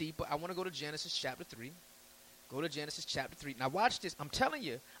even deeper. I want to go to Genesis chapter 3. Go to Genesis chapter 3. Now, watch this. I'm telling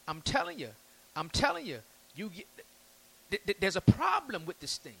you. There's a problem with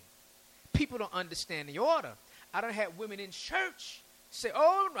this thing. People don't understand the order. I don't have women in church say,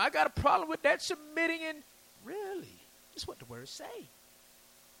 oh, I got a problem with that submitting. And really, that's what the words say.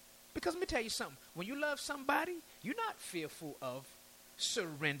 Because let me tell you something. When you love somebody, you're not fearful of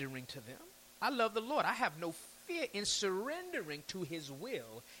surrendering to them. I love the Lord. I have no fear in surrendering to his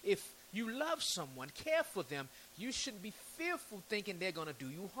will. If you love someone, care for them, you shouldn't be fearful thinking they're going to do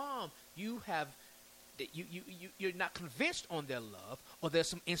you harm. You're not convinced on their love, or there's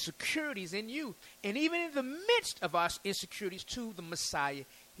some insecurities in you. And even in the midst of our insecurities to the Messiah,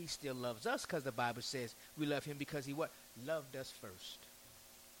 he still loves us, because the Bible says we love him because he what? Loved us first.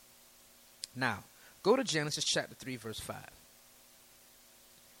 Now, go to Genesis chapter 3, verse 5.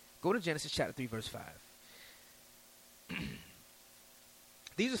 Go to Genesis chapter 3, verse 5.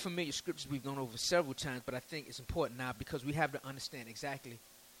 These are familiar scriptures we've gone over several times, but I think it's important now because we have to understand exactly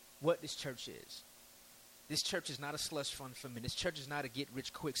what this church is. This church is not a slush fund for men. This church is not a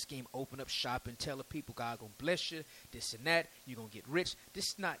get-rich-quick scheme, open up shop and tell the people God going to bless you, this and that, you're going to get rich. This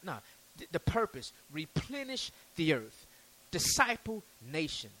is not, no. The purpose, replenish the earth, disciple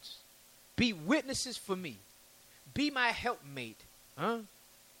nations, be witnesses for me, be my helpmate,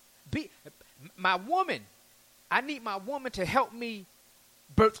 be my woman. I need my woman to help me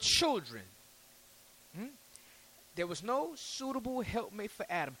birth children. There was no suitable helpmate for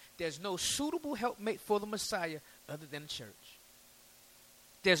Adam. There's no suitable helpmate for the Messiah other than the church.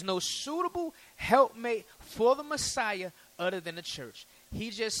 There's no suitable helpmate for the Messiah other than the church.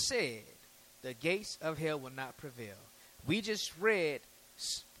 He just said, the gates of hell will not prevail. We just read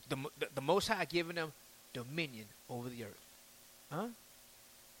the Most High giving them dominion over the earth.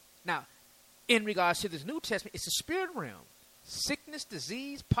 Now, in regards to this New Testament, it's a spirit realm. Sickness,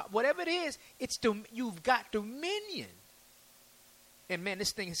 disease, whatever it is, you've got dominion. And man,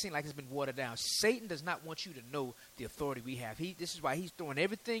 this thing has seemed like it's been watered down. Satan does not want you to know the authority we have. This is why he's throwing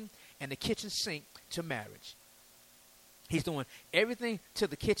everything in the kitchen sink to marriage. He's throwing everything to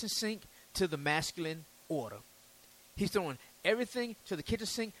the kitchen sink to the masculine order. He's throwing everything to the kitchen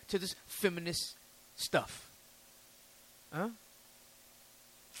sink to this feminist stuff. All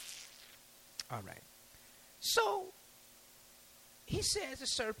right. So, he says, the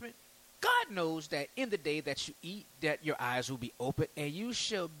serpent, God knows that in the day that you eat, that your eyes will be open, and you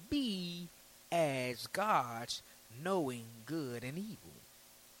shall be as gods, knowing good and evil.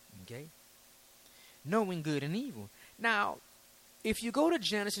 Okay? Knowing good and evil. Now, if you go to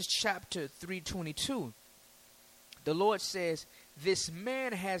Genesis chapter 3:22, the Lord says, this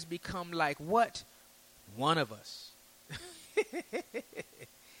man has become like what? One of us.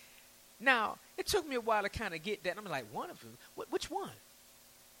 Now, it took me a while to kind of get that. I'm like, one of them? Which one?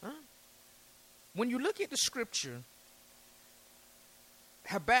 Huh? When you look at the scripture,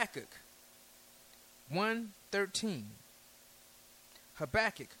 Habakkuk 1:13.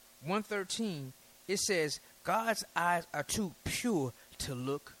 Habakkuk 1:13, it says, God's eyes are too pure to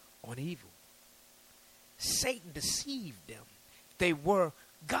look on evil. Satan deceived them. They were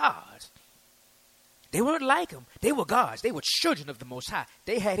gods. They weren't like him. They were gods. They were children of the Most High.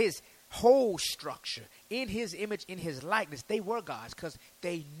 They had his whole structure in his image, in his likeness. They were gods because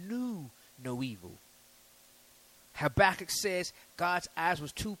they knew no evil. Habakkuk says God's eyes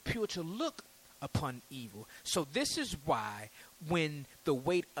was too pure to look upon evil. So this is why when the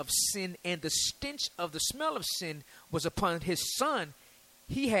weight of sin and the stench of the smell of sin was upon his son,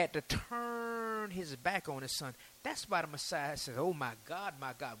 he had to turn his back on his son. That's why the Messiah says, oh my God,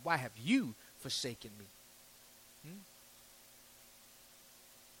 why have you forsaken me?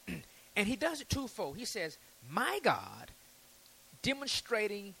 And he does it twofold. He says, my God,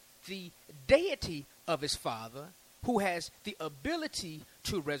 demonstrating the deity of his Father, who has the ability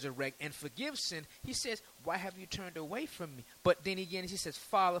to resurrect and forgive sin. He says, why have you turned away from me? But then again, he says,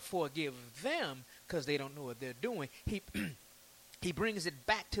 Father, forgive them because they don't know what they're doing. He brings it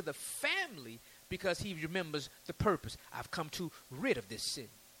back to the family because he remembers the purpose. I've come to rid of this sin.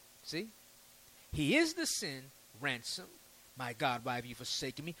 See? He is the sin ransom. My God, why have you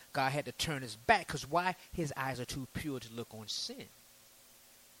forsaken me? God had to turn his back because why? His eyes are too pure to look on sin.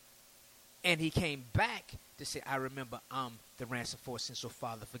 And he came back to say, I remember I'm the ransom for sin, so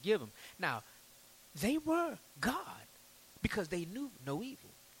Father, forgive them. Now, they were God because they knew no evil.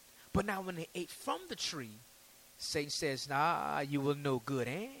 But now when they ate from the tree, Satan says, nah, you will know good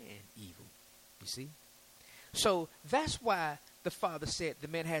and evil. You see? So that's why the Father said the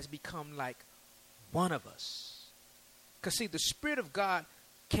man has become like one of us. Because see, the Spirit of God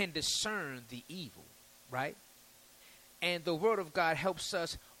can discern the evil, right? And the Word of God helps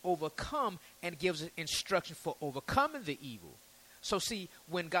us overcome and gives us instruction for overcoming the evil. So see,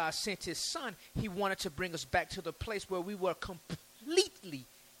 when God sent his son, he wanted to bring us back to the place where we were completely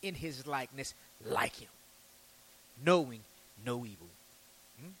in his likeness, like him, knowing no evil.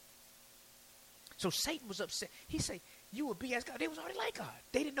 So Satan was upset. He said, you would be as God. They was already like God.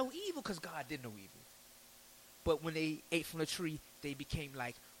 They didn't know evil because God didn't know evil. But when they ate from the tree, they became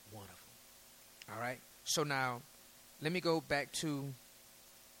like one of them. All right? So now, let me go back to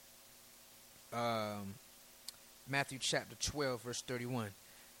Matthew chapter 12, verse 31.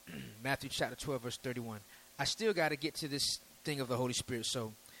 Matthew chapter 12, verse 31. I still got to get to this thing of the Holy Spirit.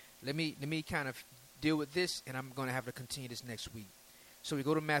 So let me kind of deal with this, and I'm going to have to continue this next week. So we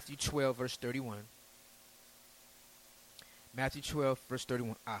go to Matthew 12, verse 31. Matthew 12, verse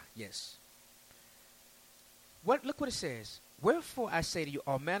 31. Yes. Look what it says. Wherefore I say to you,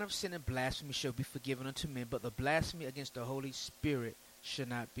 all manner of sin and blasphemy shall be forgiven unto men, but the blasphemy against the Holy Spirit shall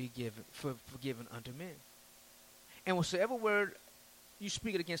not be forgiven unto men. And whatsoever word you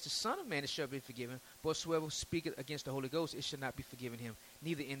speak against the Son of Man, it shall be forgiven. But whatsoever speaketh against the Holy Ghost, it shall not be forgiven him,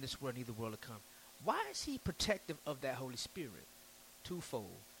 neither in this world, neither the world to come. Why is he protective of that Holy Spirit? Twofold.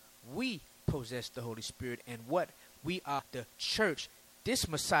 We possess the Holy Spirit, and what we are, the church. This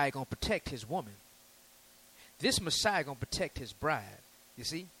Messiah going to protect his woman. This Messiah going to protect his bride. You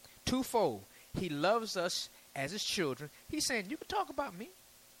see? Twofold. He loves us as his children. He's saying, you can talk about me.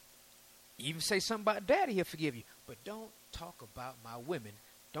 Even say something about daddy, he'll forgive you. But don't talk about my women.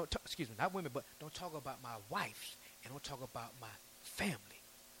 Not women, but don't talk about my wife. And don't talk about my family.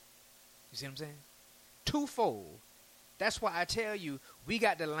 You see what I'm saying? Twofold. That's why I tell you, we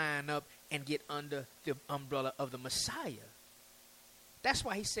got to line up and get under the umbrella of the Messiah. That's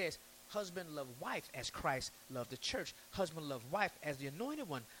why he says, husband love wife as Christ loved the church. Husband love wife as the anointed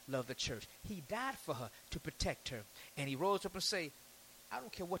one loved the church. He died for her to protect her. And he rose up and say, I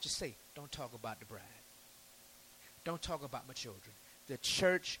don't care what you say. Don't talk about the bride. Don't talk about my children. The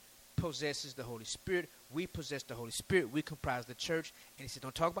church possesses the Holy Spirit. We possess the Holy Spirit. We comprise the church. And he said,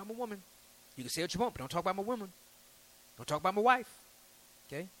 don't talk about my woman. You can say what you want, but don't talk about my woman. Don't talk about my wife.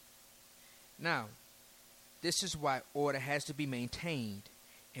 Okay? Now, this is why order has to be maintained.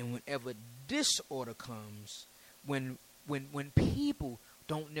 And whenever disorder comes, when people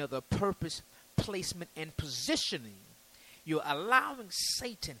don't know the purpose, placement, and positioning, you're allowing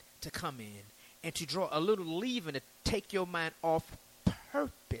Satan to come in and to draw a little leaven to take your mind off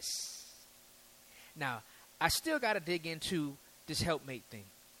purpose. Now, I still got to dig into this helpmate thing.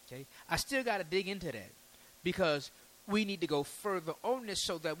 Okay? I still got to dig into that because we need to go further on this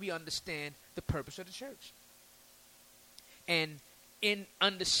so that we understand the purpose of the church. And in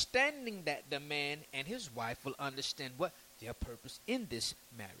understanding that, the man and his wife will understand what their purpose in this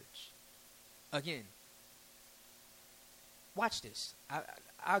marriage. Again, watch this.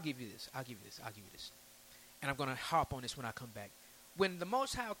 I'll give you this. I'll give you this. And I'm going to harp on this when I come back. When the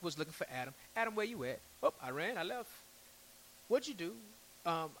Most High was looking for Adam, Adam, where you at? Oh, I ran. I left. What'd you do?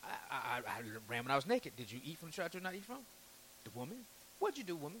 I ran when I was naked. Did you eat from the tree I did not eat from? The woman. What'd you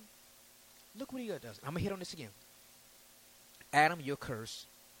do, woman? Look what he does. I'm going to hit on this again. Adam, you're cursed.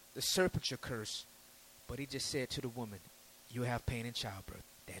 The serpent, you're cursed. But he just said to the woman, you'll have pain in childbirth.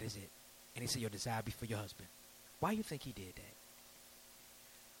 That is it. And he said, your desire be for your husband. Why you think he did that?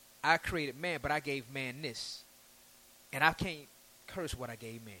 I created man, but I gave man this. And I can't curse what I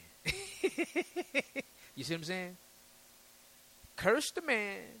gave man. You see what I'm saying? Curse the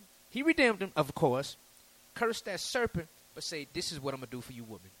man. He redeemed him, of course. Curse that serpent, but say, this is what I'm going to do for you,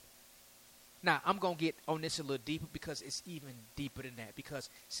 woman. Now, I'm going to get on this a little deeper because it's even deeper than that. Because,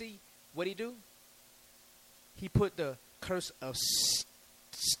 see, what he do? He put the curse of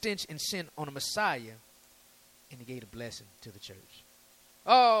stench and sin on the Messiah, and he gave a blessing to the church.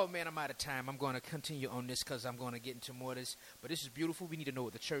 Oh, man, I'm out of time. I'm going to continue on this because I'm going to get into more of this. But this is beautiful. We need to know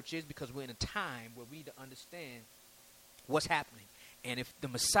what the church is because we're in a time where we need to understand what's happening. And if the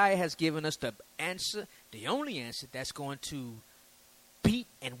Messiah has given us the answer, the only answer that's going to beat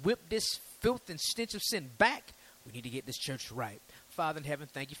and whip this filth and stench of sin back, we need to get this church right. Father in heaven,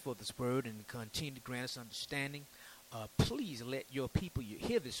 thank you for this word and continue to grant us understanding. Please let your people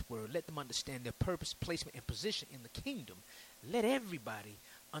hear this word. Let them understand their purpose, placement, and position in the kingdom. Let everybody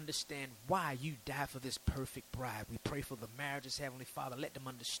understand why you died for this perfect bride. We pray for the marriages, Heavenly Father. Let them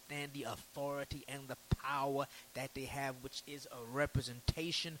understand the authority and the power that they have, which is a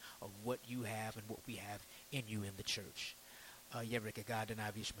representation of what you have and what we have in you in the church. Yereka Gadana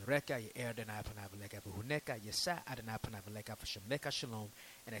Vishmereka, Erdana Panavaleka Huneka, Yesa Adana Panavaleka Shamleka Shalom.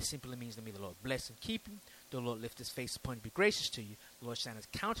 And that simply means to me the Lord bless and keep you. The Lord lift his face upon you, be gracious to you. The Lord shine his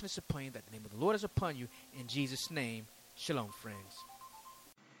countenance upon you, that the name of the Lord is upon you. In Jesus' name, shalom, friends.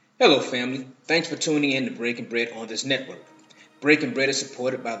 Hello, family. Thanks for tuning in to Breaking Bread on this network. Breaking Bread is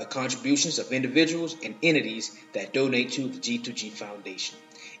supported by the contributions of individuals and entities that donate to the G2G Foundation.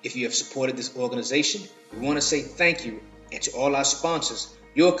 If you have supported this organization, we want to say thank you. And to all our sponsors,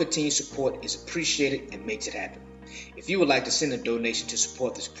 your continued support is appreciated and makes it happen. If you would like to send a donation to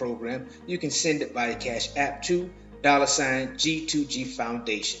support this program, you can send it via Cash App to $G2G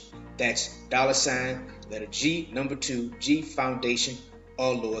Foundation. That's letter G, number 2, G Foundation,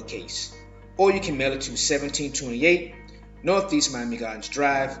 all lowercase. Or you can mail it to 1728 Northeast Miami Gardens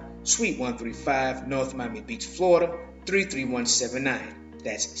Drive, Suite 135, North Miami Beach, Florida, 33179.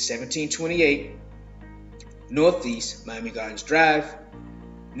 That's 1728 Northeast Miami Gardens Drive,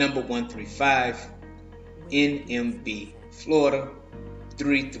 number 135, NMB, Florida,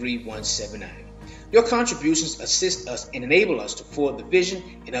 33179. Your contributions assist us and enable us to forward the vision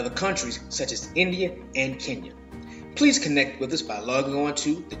in other countries such as India and Kenya. Please connect with us by logging on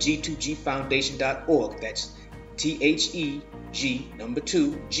to the G2GFoundation.org. That's THEG, number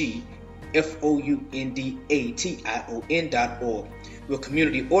 2, G, FOUNDATION.org. We're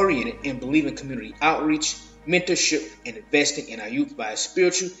community oriented and believe in community outreach, mentorship, and investing in our youth via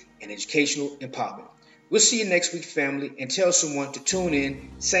spiritual and educational empowerment. We'll see you next week, family, and tell someone to tune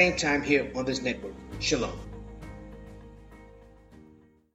in, same time here on this network. Shalom.